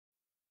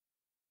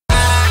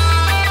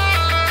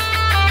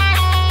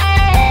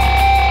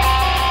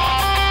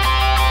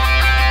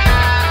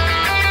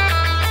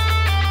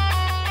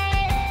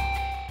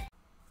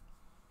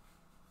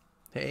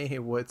Hey,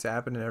 what's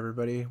happening,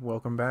 everybody?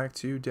 Welcome back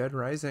to Dead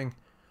Rising.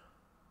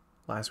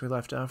 Last we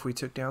left off, we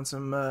took down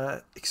some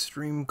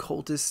extreme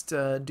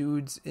cultist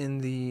dudes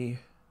in the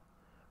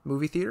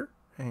movie theater,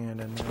 and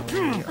now we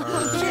are...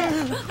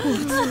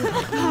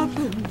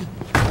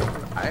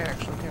 I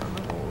actually can't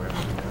remember what we're up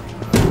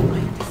to.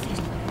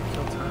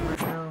 Kill time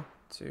right now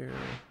to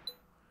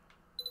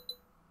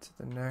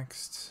the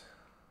next.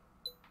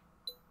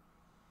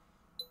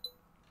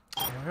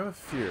 Yeah, we have a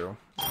few.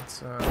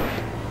 Let's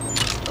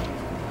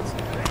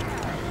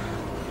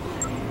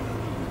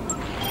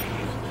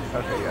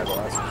okay, yeah, the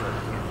last one I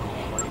can't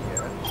quite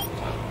yet.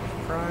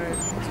 Pride.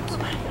 Let's do something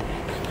like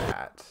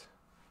that.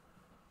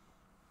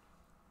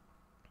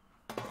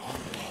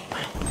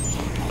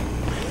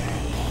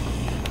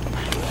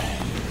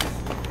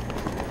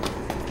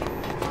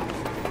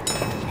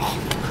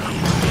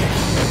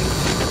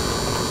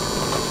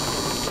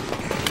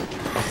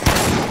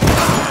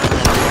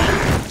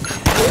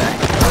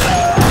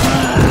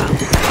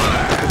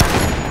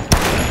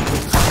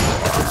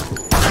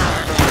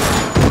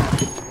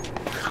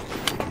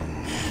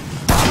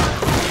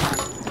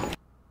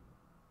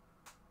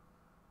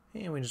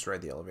 And we just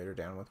ride the elevator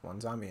down with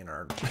one zombie in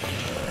our...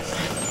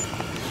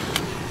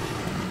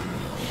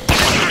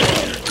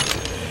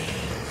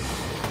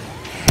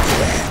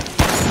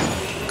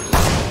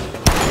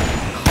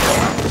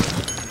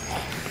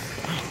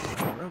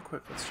 Real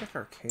quick, let's check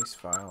our case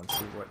file and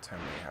see what time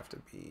we have to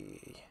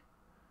be.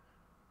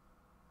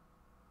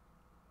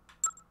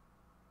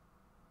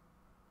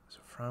 So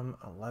from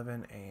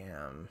 11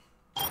 a.m.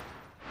 Time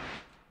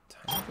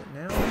of it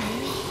now?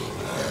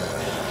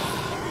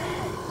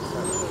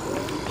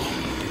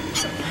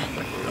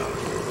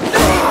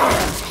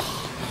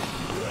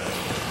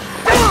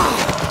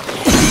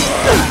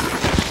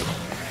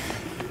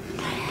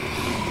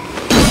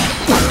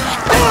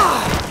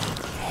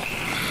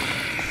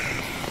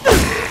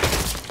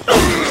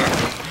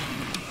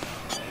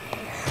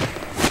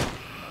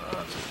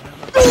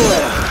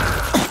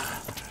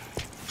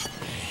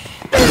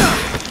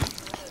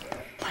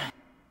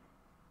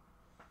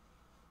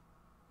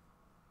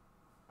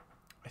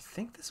 I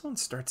think this one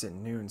starts at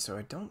noon, so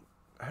I don't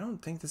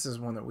think this is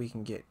one that we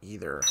can get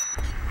either.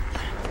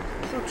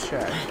 Go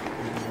check.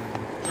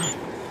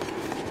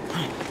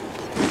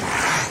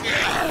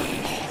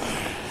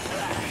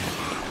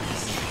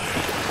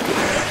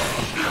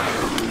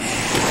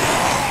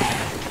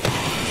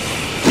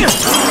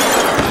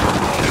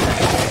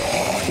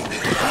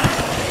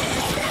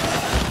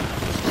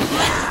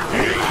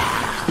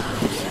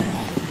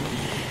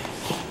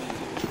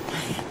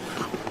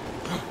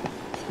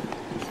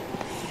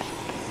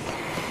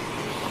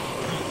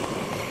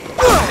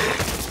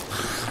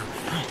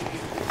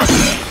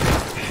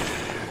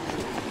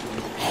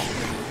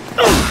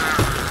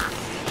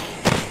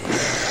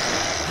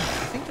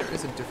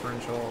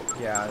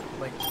 Yeah,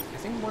 like I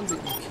think ones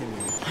that you can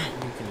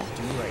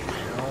do right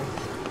now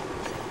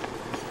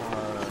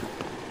are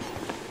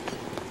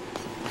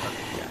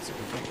okay, yeah, so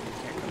we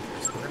can't come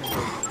through, so we're gonna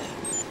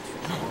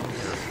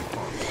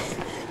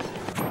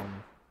go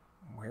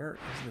where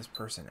is this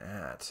person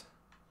at?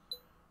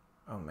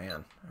 Oh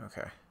man,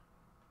 okay.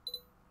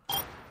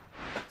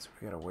 So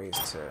we got a ways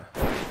to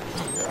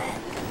go.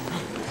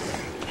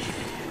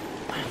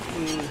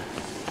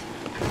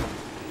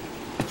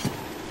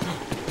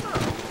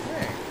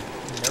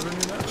 Never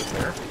knew that was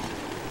there.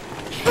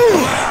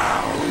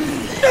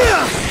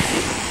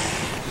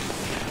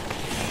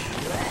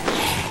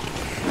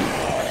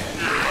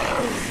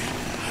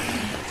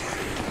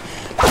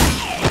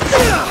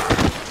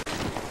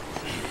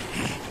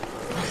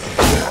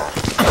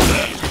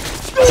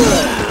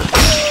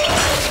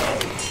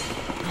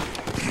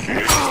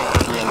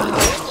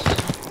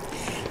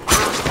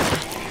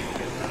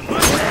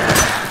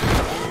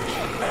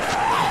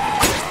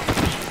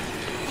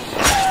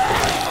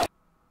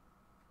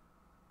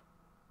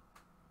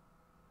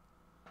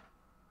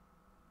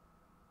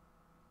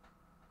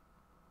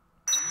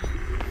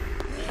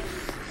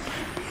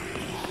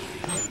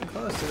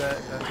 Close to that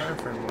time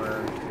frame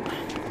where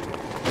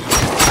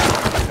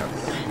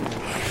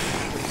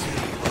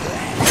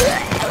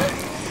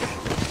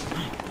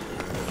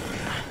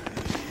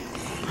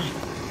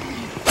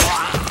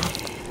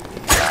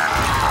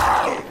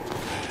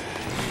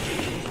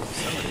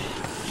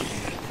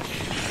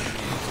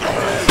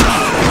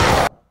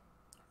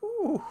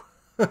ooh.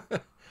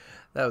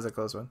 That was a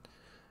close one.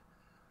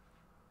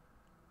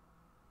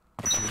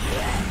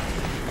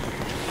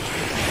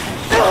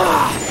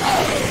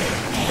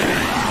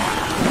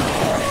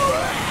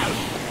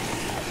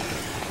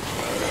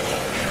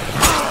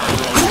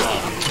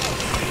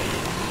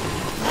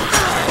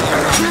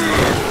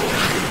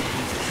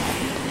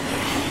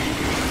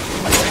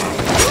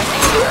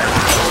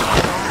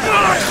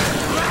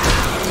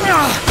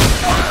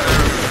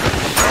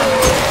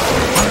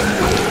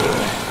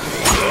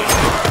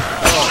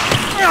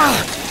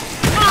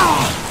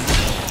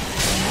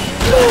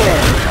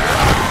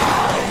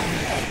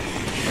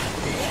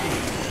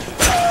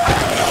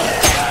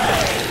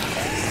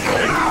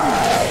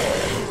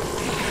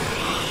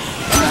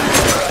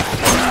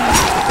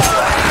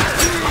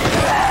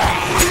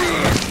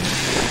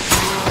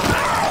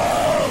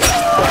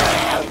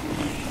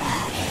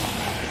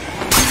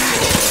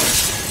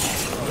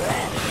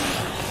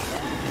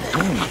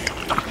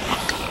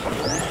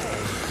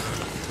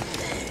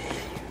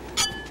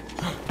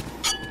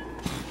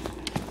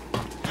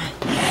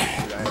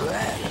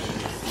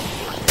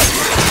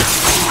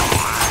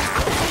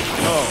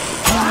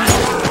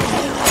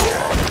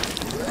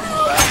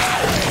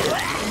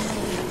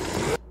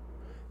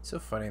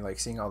 funny, like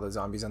seeing all the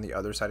zombies on the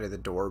other side of the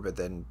door, but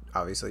then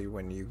obviously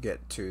when you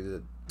get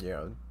to the, you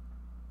know,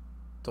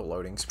 the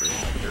loading screen,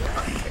 like they're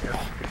not there.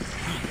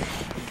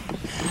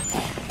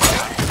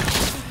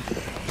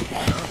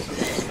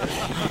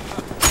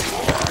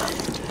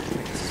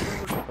 This is where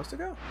we're supposed to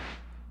go.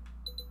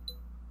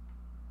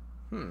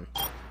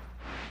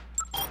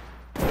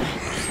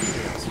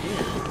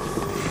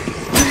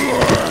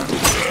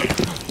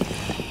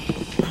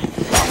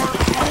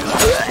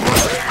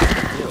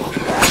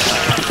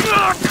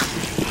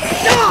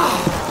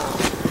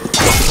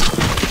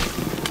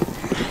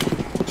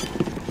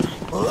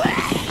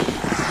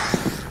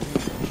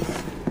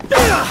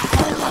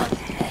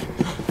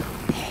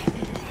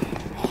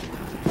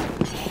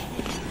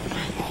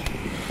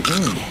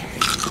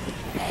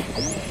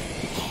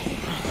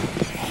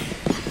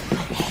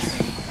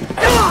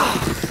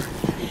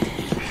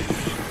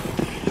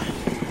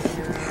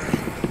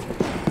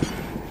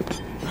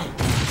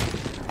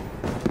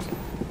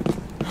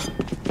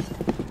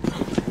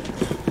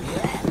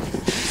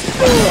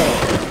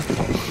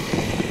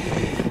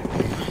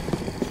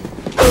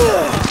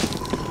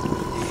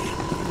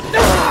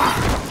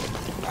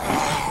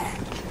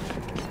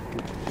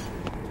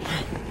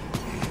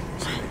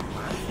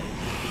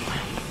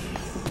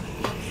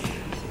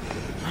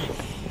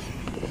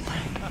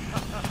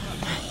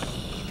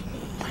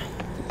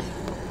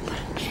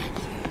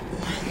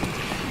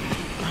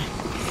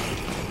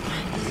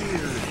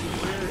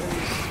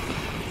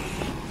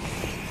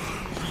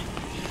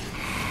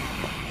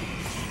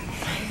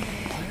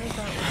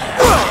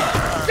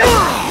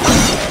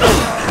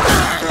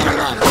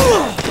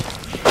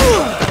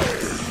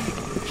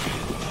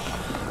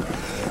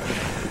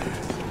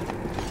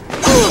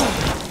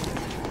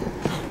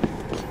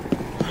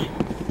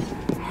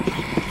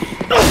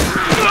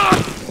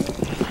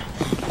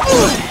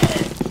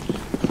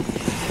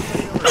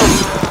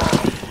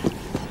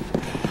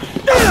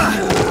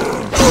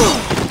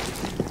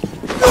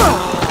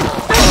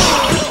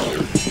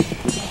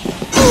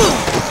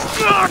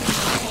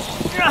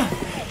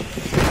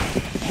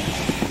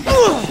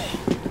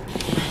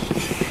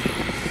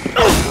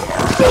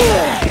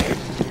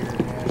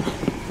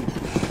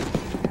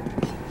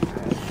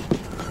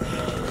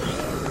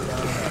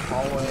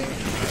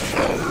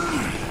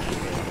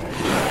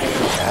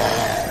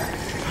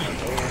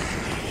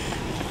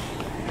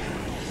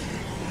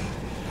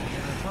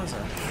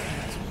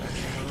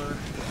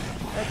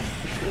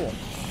 Cool.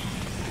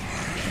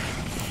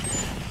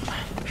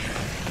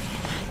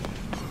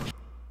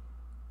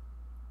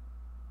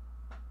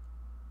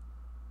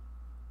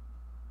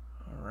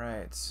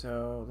 Alright,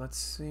 so let's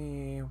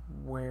see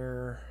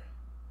where...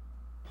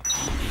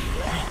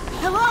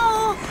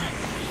 Hello?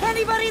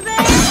 Anybody there?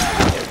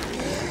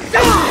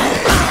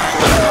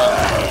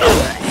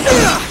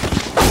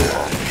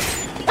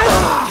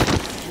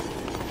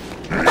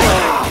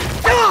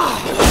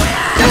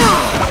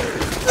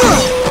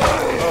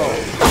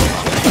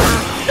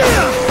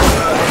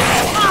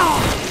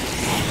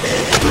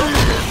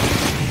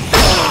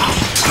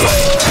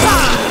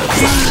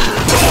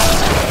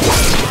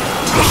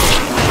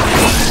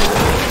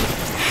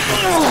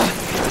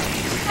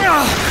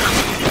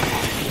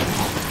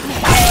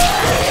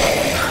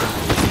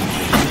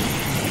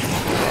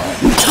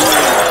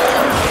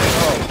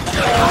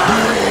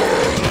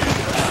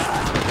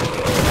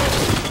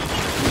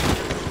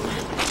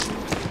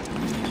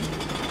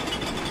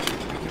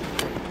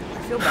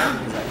 I feel bad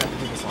because I had to do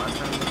this last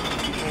time with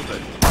people,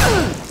 but...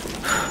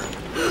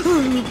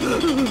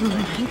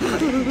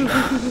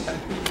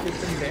 Get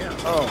them down.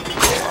 Oh.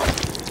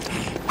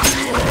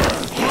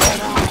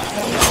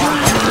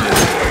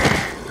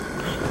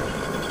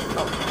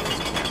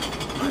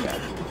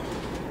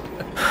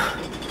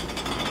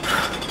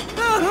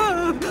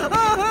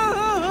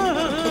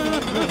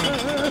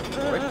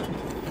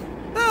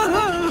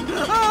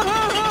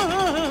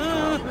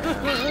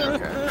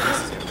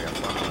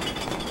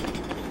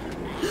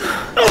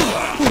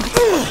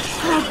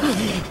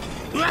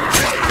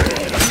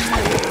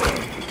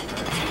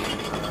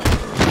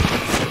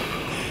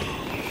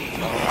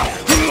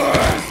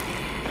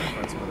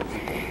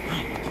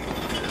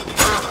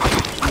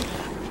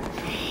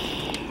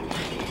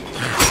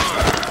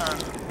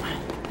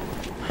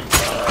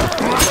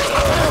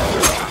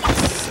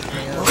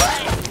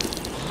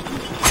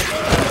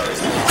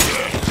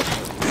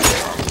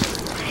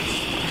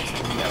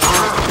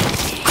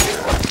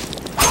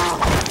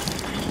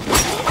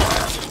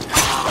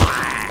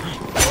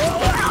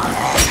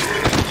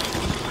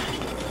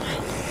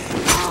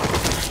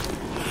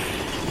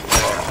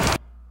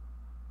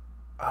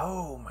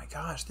 Oh my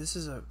gosh, this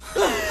is a... I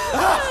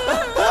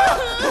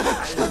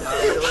did not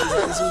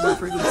realize this was a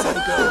freaking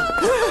psycho.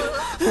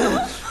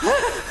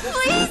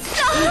 Please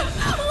stop!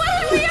 What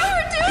are we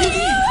ever doing?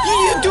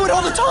 You do it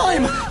all the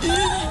time!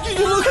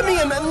 You look at me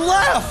and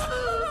laugh!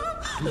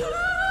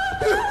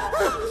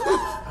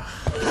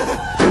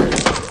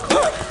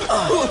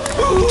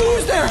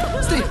 Who's there?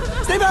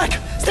 Stay back!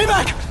 Stay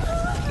back!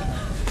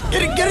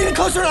 Get any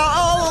closer and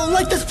I'll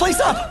light this place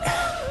up!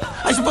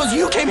 I suppose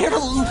you came here to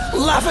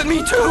laugh at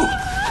me too!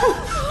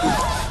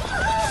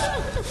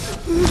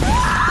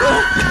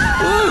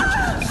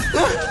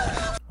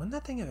 Wouldn't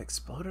that thing have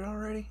exploded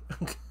already?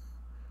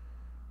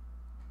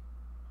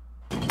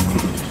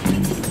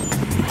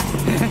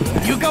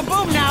 You go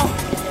boom now!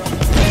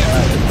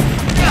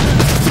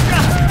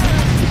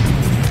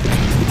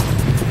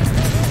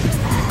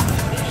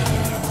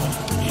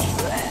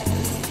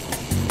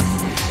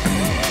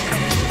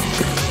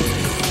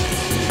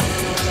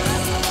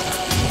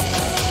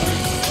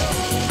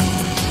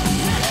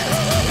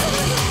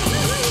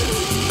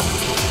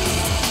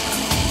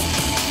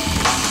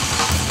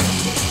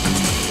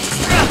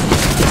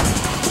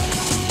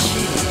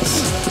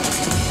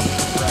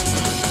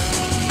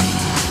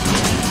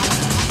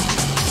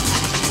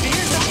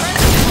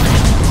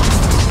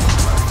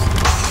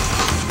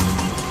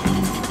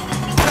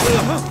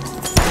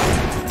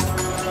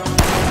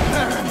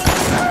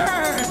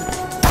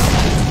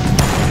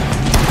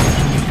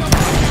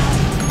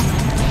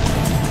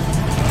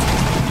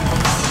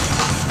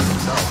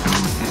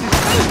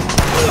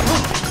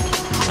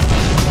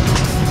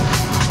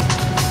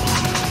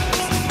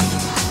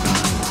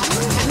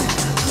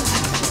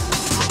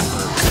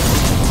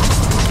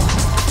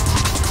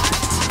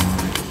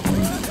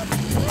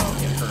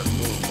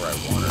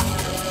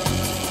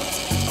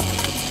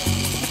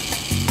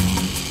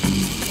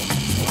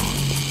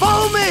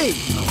 Follow me!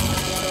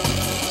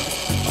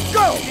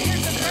 Go!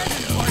 Here's a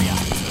present for you.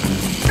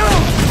 Go!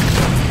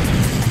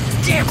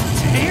 Damn it!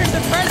 Here's a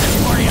present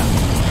for you.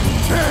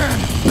 Burn,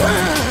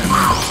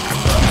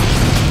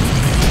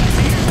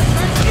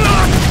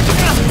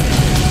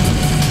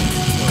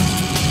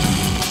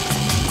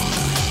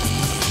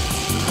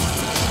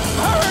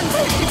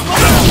 baby,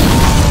 burn!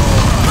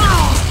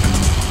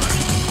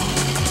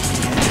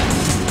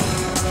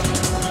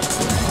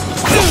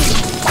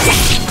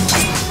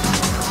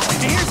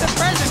 Here's a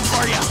present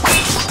for you.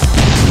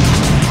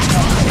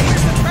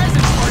 Here's a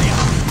present for you.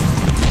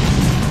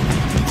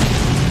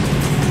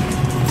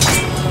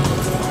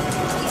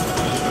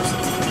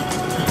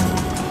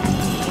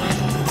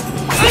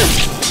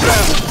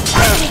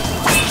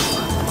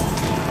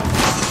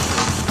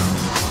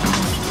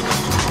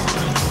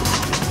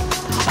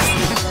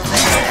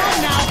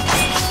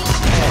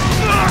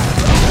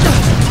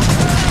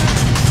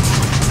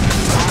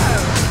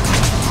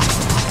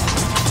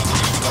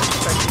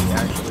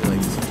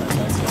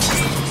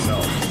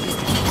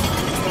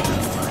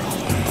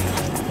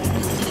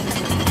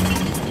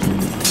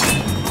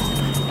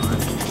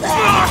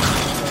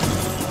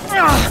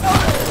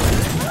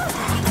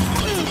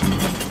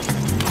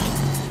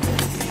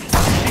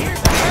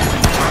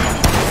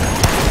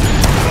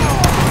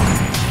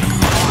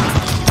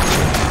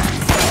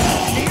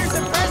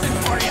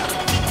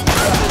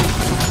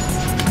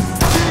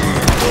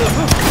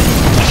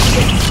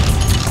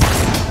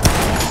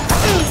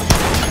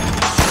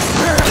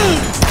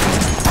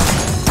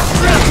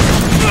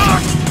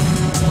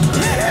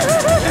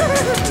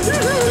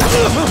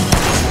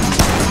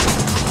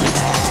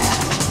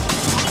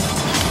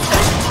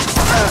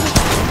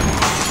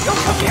 Don't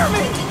come near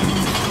me!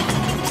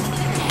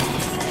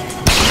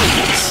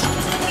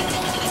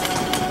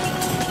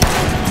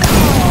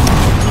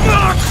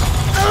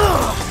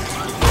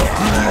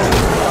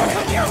 Don't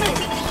come near me!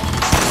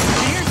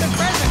 Here's a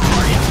present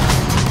for you.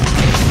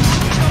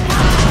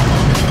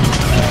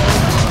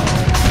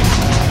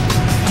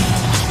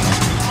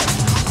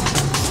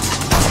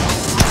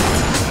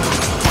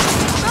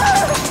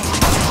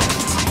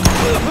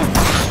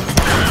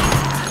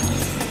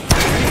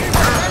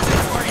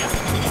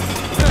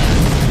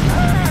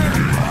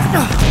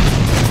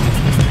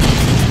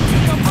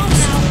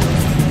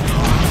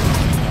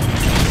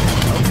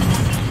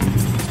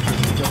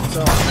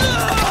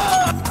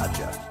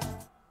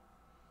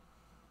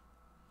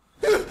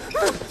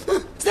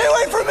 Stay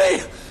away from me!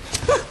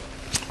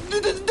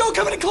 Don't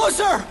come any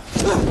closer!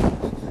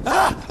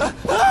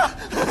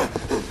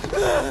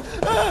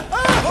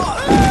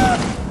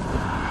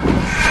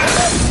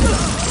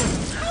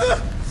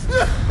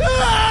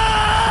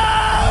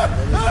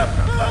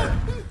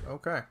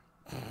 Okay.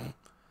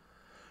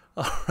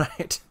 All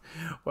right.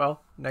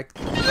 Well, next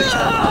time.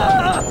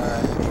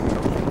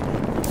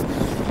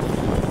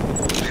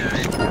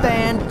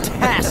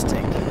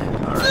 Fantastic!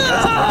 All right.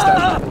 Next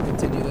time we'll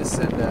continue this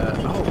and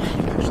oh,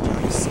 you actually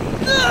already seen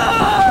it.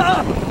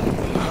 I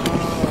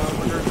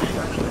wonder if you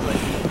actually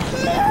like.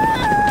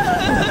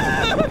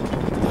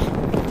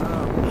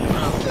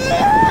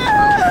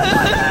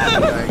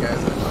 Yeah,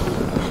 guys.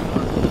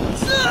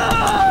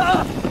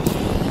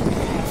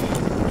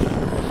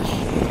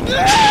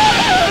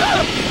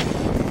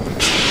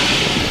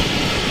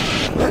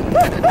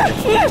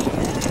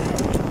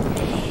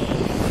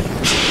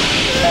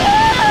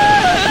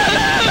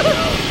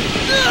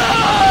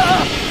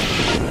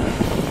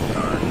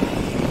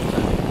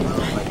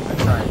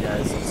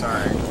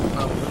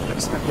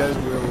 Next time, guys,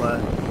 we'll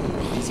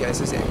these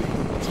guys is it.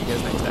 See you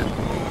guys next time.